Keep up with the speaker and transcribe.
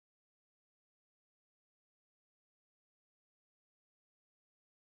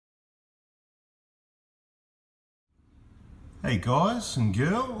Hey guys and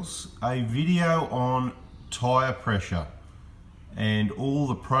girls, a video on tyre pressure and all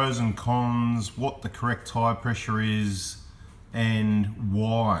the pros and cons, what the correct tyre pressure is and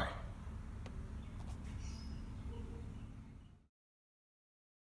why.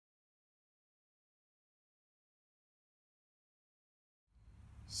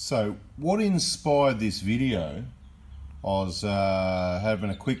 So what inspired this video, I was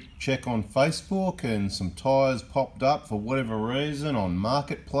having a quick check on Facebook and some tyres popped up for whatever reason on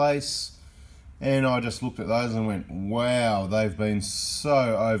Marketplace, and I just looked at those and went, wow, they've been so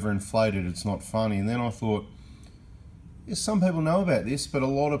overinflated it's not funny. And then I thought, yeah, some people know about this but a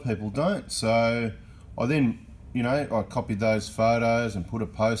lot of people don't. So I then, I copied those photos and put a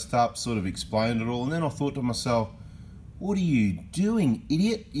post up, sort of explained it all, and then I thought to myself, what are you doing,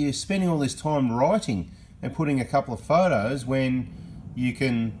 idiot? You're spending all this time writing and putting a couple of photos when you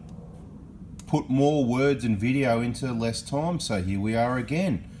can put more words and video into less time. So here we are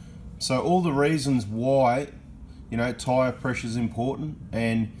again. So all the reasons why, tyre pressure is important,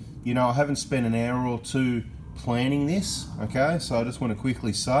 and I haven't spent an hour or two planning this, okay? So I just want to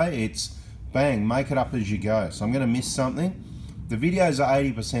quickly say it's bang, make it up as you go. So I'm going to miss something. The videos are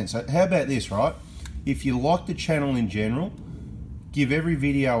 80%. So how about this, right? If you like the channel in general, give every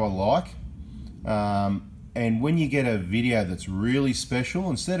video a like. And when you get a video that's really special,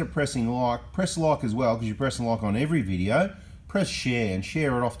 instead of pressing like, press like as well, because you're pressing like on every video. Press share and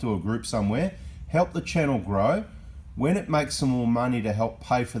share it off to a group somewhere. Help the channel grow. When it makes some more money to help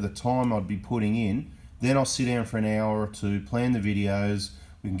pay for the time I'd be putting in, then I'll sit down for an hour or two, plan the videos,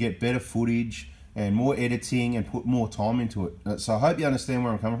 we can get better footage and more editing and put more time into it. So I hope you understand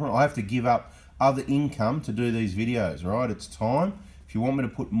where I'm coming from. I have to give up other income to do these videos, right? It's time. If you want me to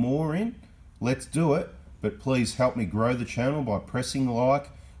put more in, let's do it. But please help me grow the channel by pressing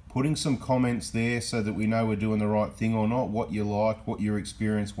like, putting some comments there so that we know we're doing the right thing or not, what you like, what your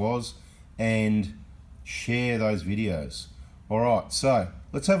experience was, and share those videos. All right, so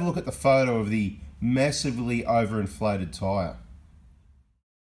let's have a look at the photo of the massively overinflated tyre.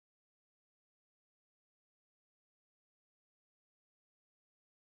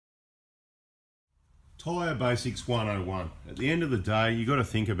 Tyre Basics 101. At the end of the day, you got to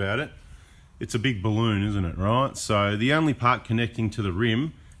think about it. It's a big balloon, isn't it, right? So the only part connecting to the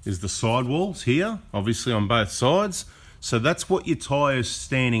rim is the sidewalls here, obviously on both sides. So that's what your tyre's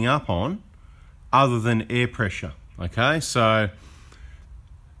standing up on, other than air pressure, okay? So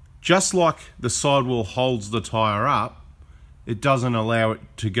just like the sidewall holds the tyre up, it doesn't allow it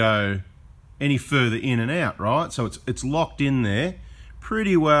to go any further in and out, right? So it's locked in there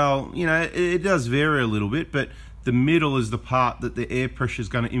pretty well. It does vary a little bit, but the middle is the part that the air pressure is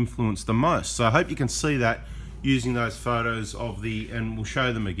going to influence the most. So I hope you can see that using those photos of and we'll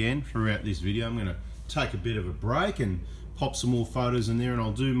show them again throughout this video. I'm going to take a bit of a break and pop some more photos in there, and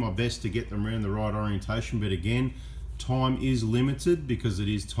I'll do my best to get them around the right orientation. But again, time is limited because it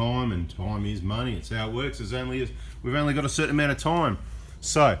is time, and time is money. It's how it works. We've only got a certain amount of time.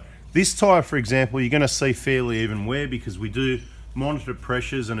 So this tyre, for example, you're going to see fairly even wear because we do monitor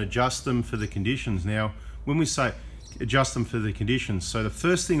pressures and adjust them for the conditions. Now, when we say adjust them for the conditions, so the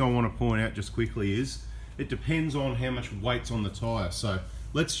first thing I want to point out just quickly is it depends on how much weight's on the tyre. So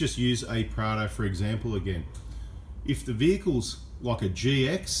let's just use a Prado for example again. If the vehicle's like a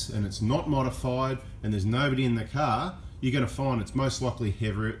GX and it's not modified and there's nobody in the car, you're going to find it's most likely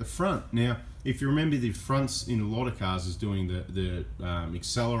heavier at the front. Now, if you remember, the fronts in a lot of cars is doing the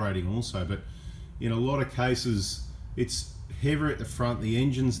accelerating also, but in a lot of cases it's heavier at the front, the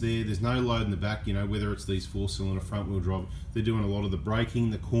engine's there's no load in the back, whether it's these 4-cylinder front wheel drive, they're doing a lot of the braking,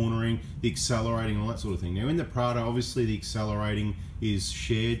 the cornering, the accelerating, all that sort of thing. Now in the Prado, obviously the accelerating is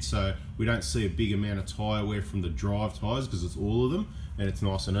shared, so we don't see a big amount of tyre wear from the drive tyres because it's all of them and it's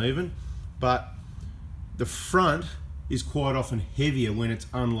nice and even. But the front is quite often heavier when it's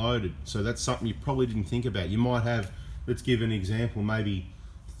unloaded, so that's something you probably didn't think about. You might have, let's give an example, maybe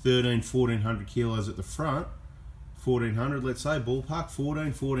 1400 kilos at the front, 1400, let's say, ballpark,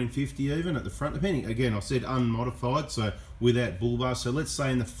 1450 even at the front, depending. Again, I said unmodified, so without bull bars. So let's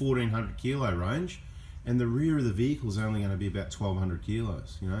say in the 1400 kilo range, and the rear of the vehicle is only going to be about 1200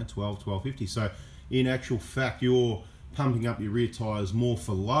 kilos, 1250. So in actual fact, you're pumping up your rear tyres more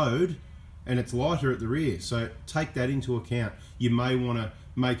for load, and it's lighter at the rear. So take that into account. You may want to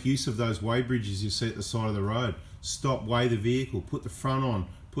make use of those weigh bridges you see at the side of the road. Stop, weigh the vehicle, put the front on,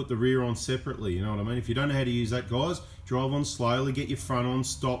 put the rear on separately, you know what I mean? If you don't know how to use that, guys, drive on slowly, get your front on,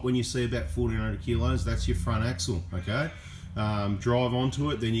 stop when you see about 1400 kilos, that's your front axle, okay? Drive onto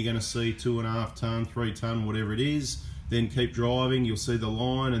it, then you're gonna see 2.5 ton, 3 ton, whatever it is, then keep driving, you'll see the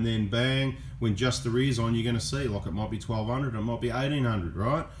line, and then bang, when just the rear's on, you're going to see, like it might be 1200, it might be 1800,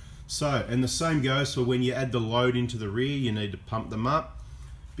 right? So, and the same goes for when you add the load into the rear, you need to pump them up,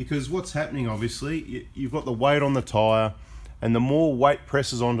 because what's happening, obviously, you've got the weight on the tyre, and the more weight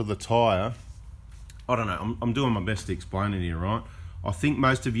presses onto the tyre, I don't know, I'm doing my best to explain it here, right? I think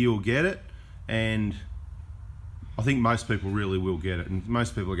most of you will get it, and I think most people really will get it, and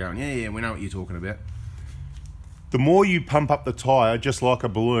most people are going, yeah, we know what you're talking about. The more you pump up the tyre, just like a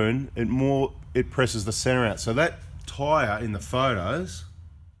balloon, it presses the centre out. So that tyre in the photos,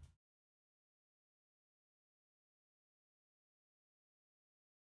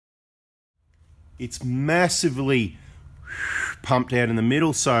 it's massively pumped out in the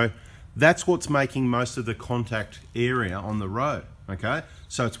middle, so that's what's making most of the contact area on the road, okay?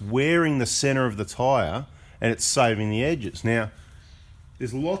 So it's wearing the centre of the tyre and it's saving the edges. Now,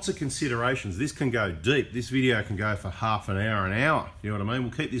 there's lots of considerations. This can go deep. This video can go for half an hour. You know what I mean?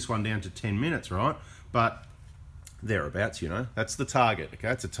 We'll keep this one down to 10 minutes, right? But thereabouts, you know, that's the target, okay?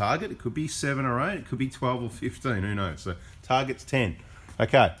 It's a target. It could be 7 or 8. It could be 12 or 15, who knows? So target's 10,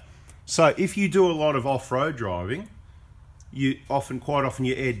 okay? So if you do a lot of off-road driving, quite often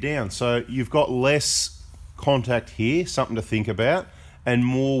you air down. So you've got less contact here, something to think about, and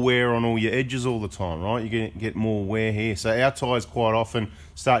more wear on all your edges all the time, right? You get more wear here. So our tyres quite often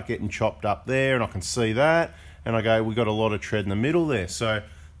start getting chopped up there, and I can see that, and I go, we've got a lot of tread in the middle there. So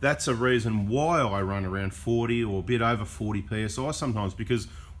that's a reason why I run around 40 or a bit over 40 PSI sometimes, because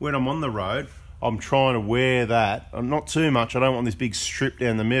when I'm on the road, I'm trying to wear that, not too much. I don't want this big strip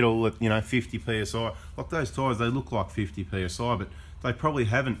down the middle at, you know, 50 PSI. Like those tyres, they look like 50 PSI, but they probably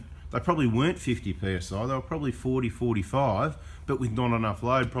weren't 50 PSI. They were probably 40, 45, but with not enough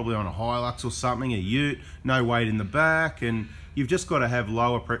load, probably on a Hilux or something, a ute, no weight in the back, and you've just got to have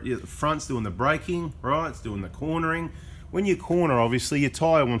lower pressure. The front's doing the braking, right? It's doing the cornering. When you corner, obviously, your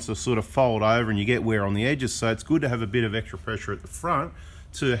tyre wants to sort of fold over and you get wear on the edges, so it's good to have a bit of extra pressure at the front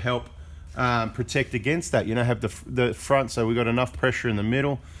to help protect against that. You know, have the front, so we've got enough pressure in the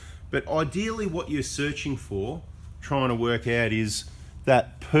middle. But ideally what you're searching for, trying to work out, is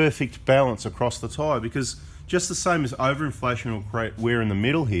that perfect balance across the tyre, because just the same as overinflation will create wear in the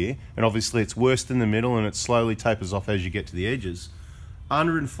middle here, and obviously it's worst in the middle and it slowly tapers off as you get to the edges,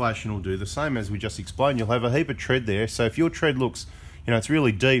 underinflation will do the same, as we just explained. You'll have a heap of tread there, so if your tread looks, you know, it's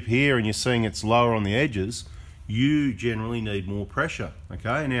really deep here and you're seeing it's lower on the edges, you generally need more pressure,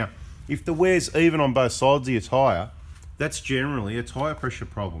 okay? Now, if the wear's even on both sides of your tyre, that's generally a tyre pressure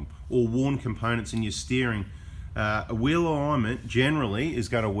problem, or worn components in your steering. A wheel alignment generally is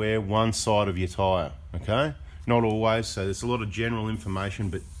going to wear one side of your tyre, okay? Not always, so there's a lot of general information,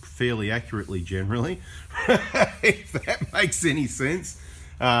 but fairly accurately generally, if that makes any sense.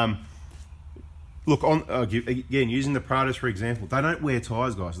 Look, again, using the Prados for example, they don't wear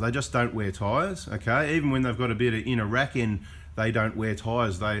tyres, guys. They just don't wear tyres, okay? Even when they've got a bit of inner rack in, they don't wear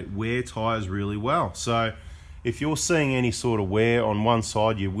tyres. They wear tyres really well. So if you're seeing any sort of wear on one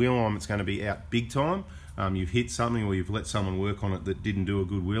side, your wheel alignment's going to be out big time. You've hit something, or you've let someone work on it that didn't do a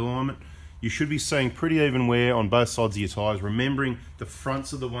good wheel alignment. You should be seeing pretty even wear on both sides of your tyres, remembering the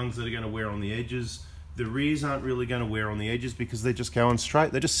fronts are the ones that are going to wear on the edges. The rears aren't really going to wear on the edges because they're just going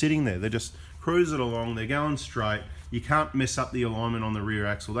straight. They're just sitting there. They're just cruising along. They're going straight. You can't mess up the alignment on the rear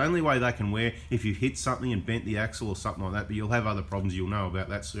axle. The only way they can wear, if you hit something and bent the axle or something like that, but you'll have other problems. You'll know about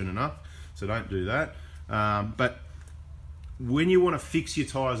that soon enough, so don't do that. But when you want to fix your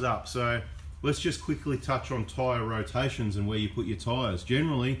tyres up, so let's just quickly touch on tyre rotations and where you put your tyres.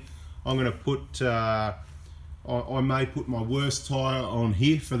 Generally, I'm going to put, I may put my worst tyre on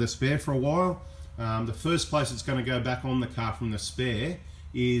here for the spare for a while. The first place it's going to go back on the car from the spare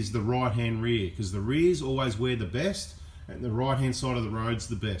is the right-hand rear, because the rears always wear the best and the right-hand side of the road's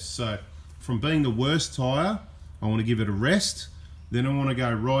the best. So from being the worst tyre, I want to give it a rest. Then I want to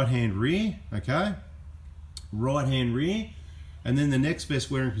go right-hand rear, okay? Right-hand rear. And then the next best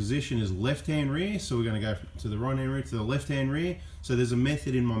wearing position is left-hand rear. So we're going to go to the right-hand rear to the left-hand rear. So there's a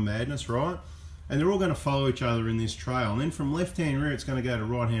method in my madness, right? And they're all going to follow each other in this trail. And then from left-hand rear, it's going to go to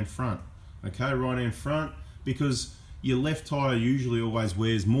right-hand front. Okay, right-hand front, because your left tyre usually always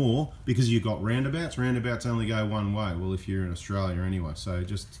wears more because you've got roundabouts. Roundabouts only go one way, well, if you're in Australia anyway. So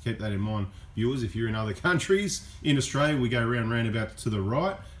just keep that in mind, viewers. If you're in other countries, in Australia, we go around roundabout to the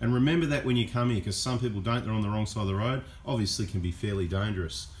right. And remember that when you come here, because some people don't, they're on the wrong side of the road. Obviously can be fairly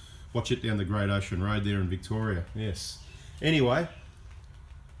dangerous. Watch it down the Great Ocean Road there in Victoria, yes. Anyway,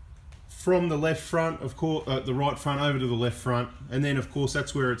 from the left front, of course, the right front over to the left front, and then of course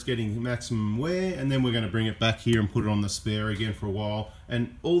that's where it's getting maximum wear, and then we're going to bring it back here and put it on the spare again for a while,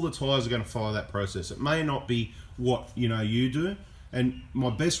 and all the tyres are going to follow that process. It may not be what you do, and my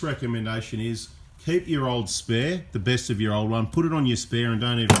best recommendation is keep your old spare, the best of your old one, put it on your spare and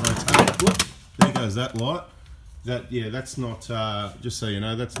don't even rotate it. Whoop, there goes that light. That's not, just so you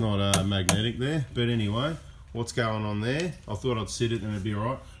know, that's not magnetic there, but anyway, what's going on there? I thought I'd sit it and it'd be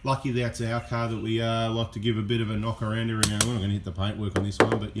alright. Lucky that's our car that we like to give a bit of a knock around every now and then. I'm not going to hit the paintwork on this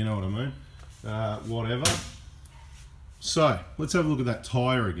one, but you know what I mean. Whatever. So, let's have a look at that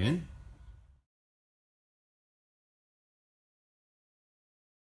tyre again.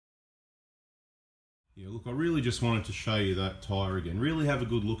 Yeah, look, I really just wanted to show you that tyre again. Really have a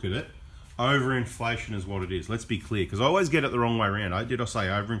good look at it. Overinflation is what it is. Let's be clear, because I always get it the wrong way around. Did I say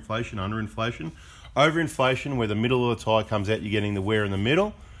overinflation, underinflation? Overinflation, where the middle of the tyre comes out, you're getting the wear in the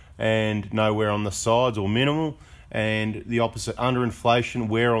middle and no wear on the sides or minimal. And the opposite, underinflation,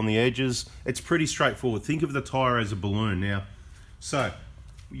 wear on the edges. It's pretty straightforward. Think of the tyre as a balloon now. So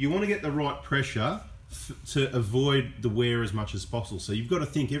you want to get the right pressure to avoid the wear as much as possible. So you've got to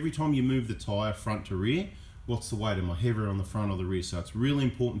think every time you move the tyre front to rear, what's the weight? Am I heavier on the front or the rear? So it's really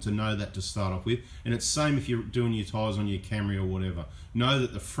important to know that to start off with. And it's same if you're doing your tyres on your Camry or whatever. Know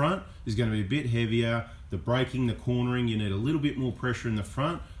that the front is going to be a bit heavier. The braking, the cornering, you need a little bit more pressure in the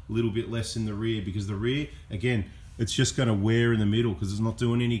front, a little bit less in the rear, because the rear, again, it's just going to wear in the middle because it's not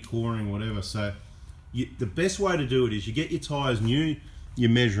doing any cornering or whatever. So the best way to do it is you get your tyres new, you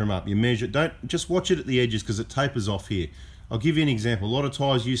measure them up. You measure, don't just watch it at the edges because it tapers off here. I'll give you an example. A lot of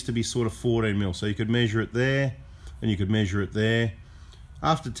tyres used to be sort of 14 mil, so you could measure it there and you could measure it there.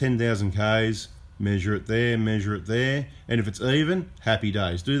 After 10,000 Ks, measure it there, and if it's even, happy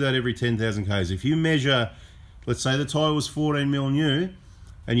days. Do that every 10,000 Ks. If you measure, let's say the tyre was 14 mil new,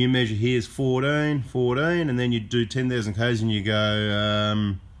 and you measure here's 14, and then you do 10,000 Ks and you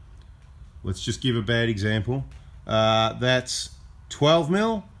go, let's just give a bad example, that's 12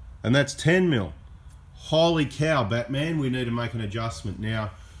 mil, and that's 10 mil. Holy cow, Batman, we need to make an adjustment. Now,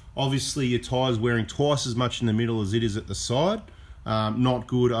 obviously your tyre's wearing twice as much in the middle as it is at the side. Not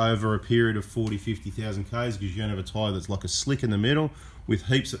good over a period of 40, 50,000 Ks because you're going to have a tyre that's like a slick in the middle with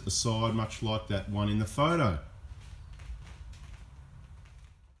heaps at the side, much like that one in the photo.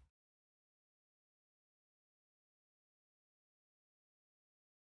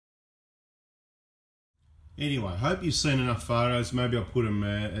 Anyway, hope you've seen enough photos. Maybe I'll put them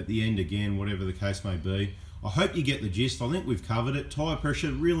at the end again, whatever the case may be. I hope you get the gist. I think we've covered it. Tyre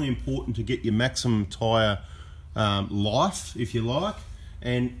pressure, really important to get your maximum tyre life, if you like.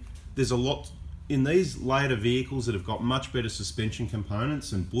 And there's a lot in these later vehicles that have got much better suspension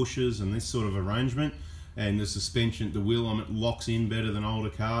components and bushes and this sort of arrangement. And the suspension, the wheel armament locks in better than older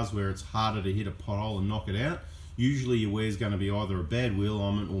cars where it's harder to hit a pothole and knock it out. Usually your wear is going to be either a bad wheel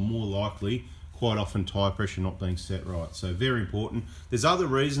armament or more likely quite often tyre pressure not being set right. So very important. There's other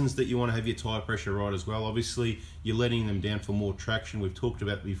reasons that you want to have your tyre pressure right as well. Obviously you're letting them down for more traction. We've talked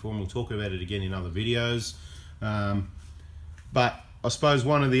about it before and we'll talk about it again in other videos. But I suppose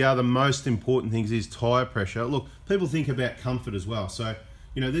one of the other most important things is tyre pressure. Look, people think about comfort as well. So,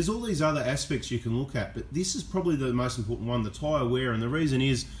 you know, there's all these other aspects you can look at, but this is probably the most important one, the tyre wear. And the reason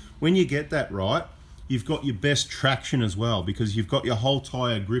is when you get that right, you've got your best traction as well because you've got your whole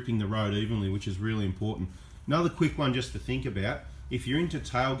tyre gripping the road evenly, which is really important. Another quick one just to think about, if you're into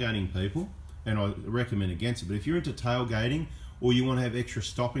tailgating people, and I recommend against it, but if you're into tailgating or you want to have extra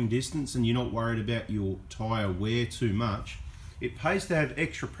stopping distance and you're not worried about your tyre wear too much, it pays to have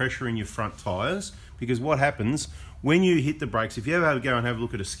extra pressure in your front tyres because what happens when you hit the brakes, if you ever go and have a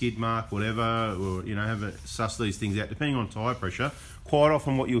look at a skid mark, whatever, or you know, have a suss these things out, depending on tyre pressure, quite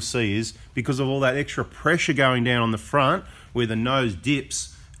often what you'll see is because of all that extra pressure going down on the front where the nose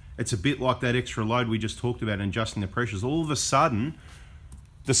dips, it's a bit like that extra load we just talked about and adjusting the pressures. All of a sudden,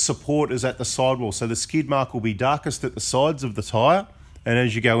 the support is at the sidewall. So the skid mark will be darkest at the sides of the tyre, and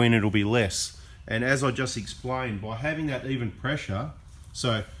as you go in, it'll be less. And as I just explained, by having that even pressure,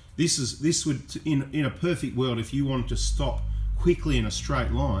 so this would, in a perfect world, if you wanted to stop quickly in a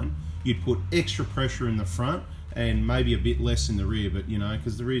straight line, you'd put extra pressure in the front and maybe a bit less in the rear, but you know,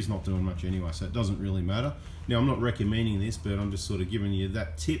 because the rear's not doing much anyway, so it doesn't really matter. Now, I'm not recommending this, but I'm just sort of giving you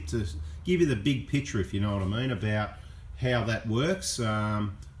that tip to give you the big picture, if you know what I mean, about how that works.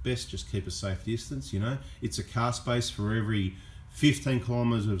 Best just keep a safe distance, you know. It's a car space for every 15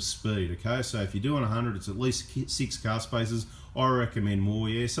 kilometers of speed, okay? So if you're doing 100, it's at least 6 car spaces. I recommend more,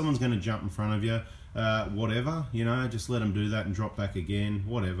 yeah. Someone's going to jump in front of you. whatever, you know, just let them do that and drop back again,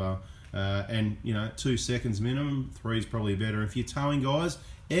 whatever. And, you know, 2 seconds minimum, 3 is probably better. If you're towing, guys,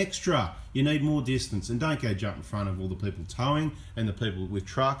 extra, you need more distance, and don't go jump in front of all the people towing and the people with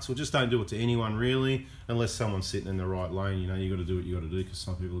trucks, or just don't do it to anyone really, unless someone's sitting in the right lane. You know, you got to do what you got to do, because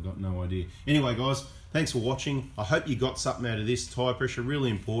some people have got no idea. Anyway, guys, thanks for watching. I hope you got something out of this. Tire pressure, really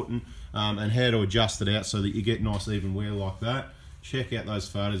important, and how to adjust it out so that you get nice even wear like that. Check out those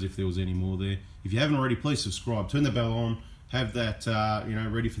photos if there was any more there. If you haven't already, please subscribe, turn the bell on, have that you know,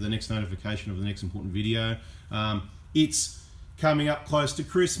 ready for the next notification of the next important video. It's coming up close to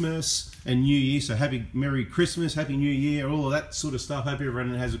Christmas and New Year, so Merry Christmas, Happy New Year, all of that sort of stuff. Hope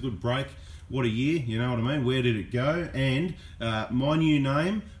everyone has a good break. What a year, you know what I mean? Where did it go? And my new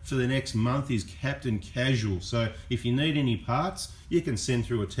name for the next month is Captain Casual. So if you need any parts, you can send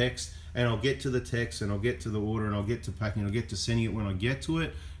through a text, and I'll get to the text, and I'll get to the order, and I'll get to packing, I'll get to sending it when I get to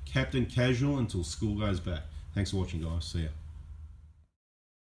it. Captain Casual until school goes back. Thanks for watching, guys. See ya.